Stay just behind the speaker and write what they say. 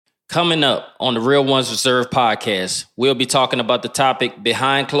Coming up on the Real Ones Reserve podcast, we'll be talking about the topic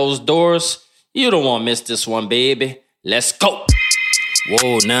behind closed doors. You don't want to miss this one, baby. Let's go.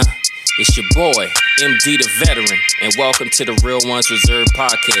 Whoa, now. It's your boy, MD the Veteran, and welcome to the Real Ones Reserve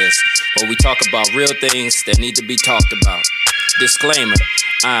podcast, where we talk about real things that need to be talked about. Disclaimer,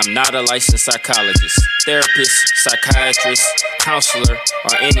 I am not a licensed psychologist, therapist, psychiatrist, counselor,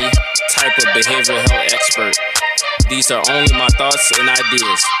 or any type of behavioral health expert. These are only my thoughts and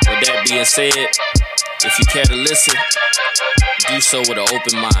ideas. With that being said, if you care to listen, do so with an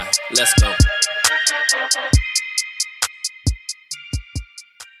open mind. Let's go.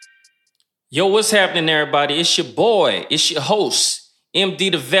 Yo, what's happening, everybody? It's your boy, it's your host,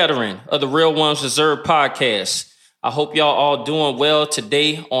 MD the Veteran of the Real Ones Reserve podcast. I hope y'all all doing well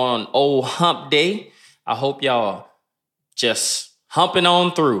today on Old Hump Day. I hope y'all just humping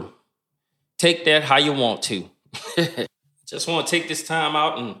on through. Take that how you want to. Just want to take this time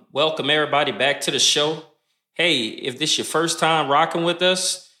out and welcome everybody back to the show. Hey, if this is your first time rocking with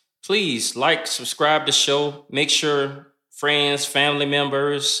us, please like, subscribe to the show. Make sure friends, family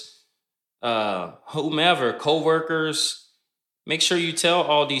members, whomever, co-workers, make sure you tell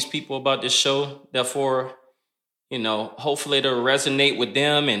all these people about this show. Therefore, hopefully it'll resonate with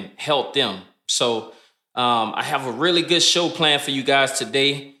them and help them. So I have a really good show planned for you guys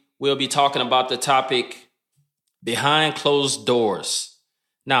today. We'll be talking about the topic behind closed doors.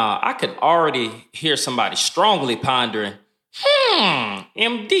 Now, I could already hear somebody strongly pondering,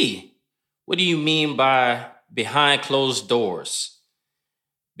 MD, what do you mean by behind closed doors?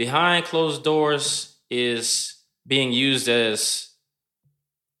 Behind closed doors is being used as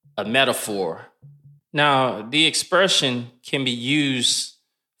a metaphor. Now, the expression can be used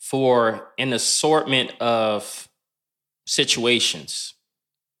for an assortment of situations.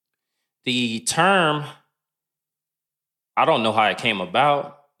 The term, I don't know how it came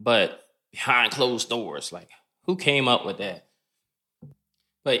about, but behind closed doors, like who came up with that?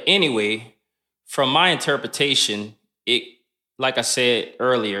 But anyway, from my interpretation, it, like I said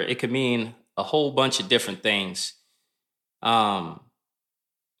earlier, it could mean a whole bunch of different things. Hey,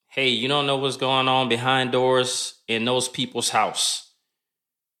 you don't know what's going on behind doors in those people's house.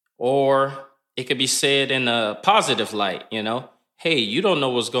 Or it could be said in a positive light, Hey, you don't know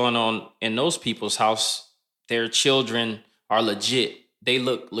what's going on in those people's house. Their children are legit. They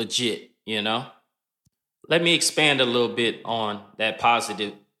look legit, Let me expand a little bit on that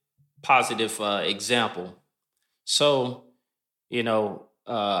positive example. So,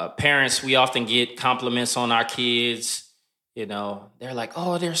 parents, we often get compliments on our kids. They're like,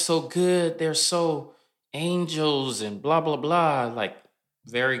 oh, they're so good. They're so angels and blah, blah, blah. Like,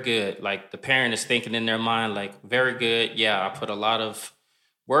 very good. Like the parent is thinking in their mind, like, very good. Yeah, I put a lot of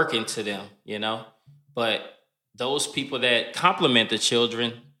work into them, But those people that compliment the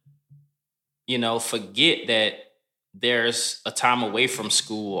children, forget that there's a time away from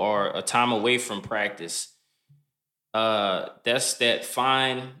school or a time away from practice. That's that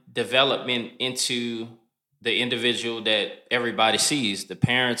fine development into the individual that everybody sees. The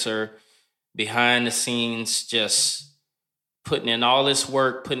parents are behind the scenes just putting in all this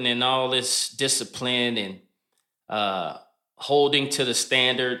work, putting in all this discipline and holding to the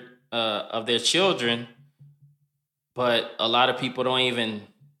standard of their children. But a lot of people don't even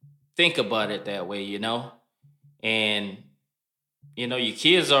think about it that way, And, your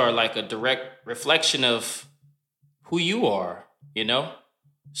kids are like a direct reflection of who you are,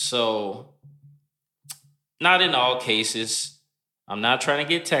 So not in all cases. I'm not trying to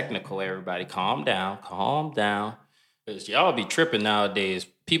get technical, everybody. Calm down. Because y'all be tripping nowadays.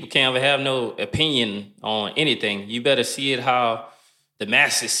 People can't ever have no opinion on anything. You better see it how the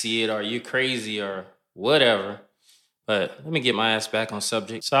masses see it, or you're crazy or whatever. But let me get my ass back on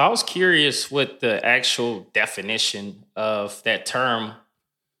subject. So I was curious what the actual definition of that term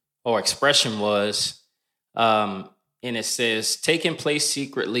or expression was. And it says, taking place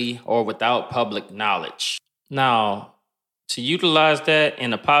secretly or without public knowledge. Now, to utilize that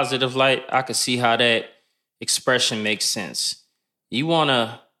in a positive light, I could see how that expression makes sense. You want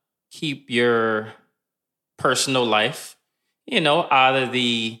to keep your personal life, out of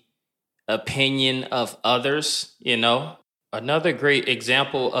the opinion of others, Another great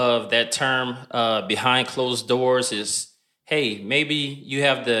example of that term behind closed doors is, hey, maybe you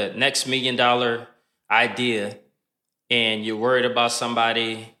have the next $1 million idea and you're worried about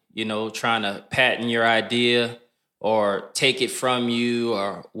somebody, trying to patent your idea or take it from you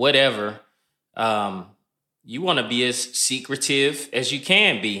or whatever. You want to be as secretive as you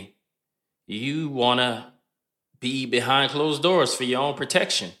can be. You want to be behind closed doors for your own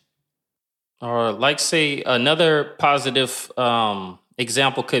protection. Or like say another positive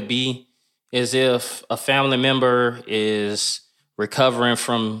example could be is if a family member is recovering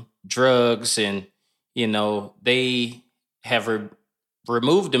from drugs and, they have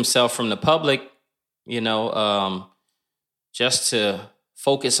removed themselves from the public, you know, just to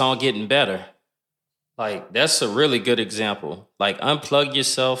focus on getting better. Like, that's a really good example. Like, unplug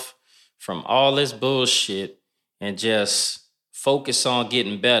yourself from all this bullshit and just focus on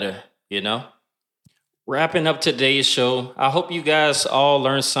getting better, Wrapping up today's show, I hope you guys all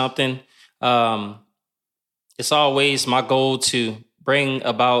learned something. It's always my goal to bring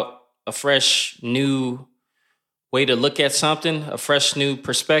about a fresh, new way to look at something, a fresh, new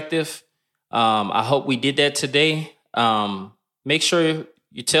perspective. I hope we did that today. Make sure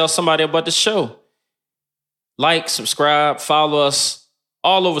you tell somebody about the show. Like, subscribe, follow us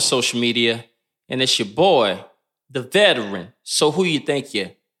all over social media. And it's your boy, the veteran. So who you think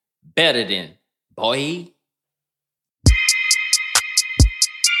you're better than, boy?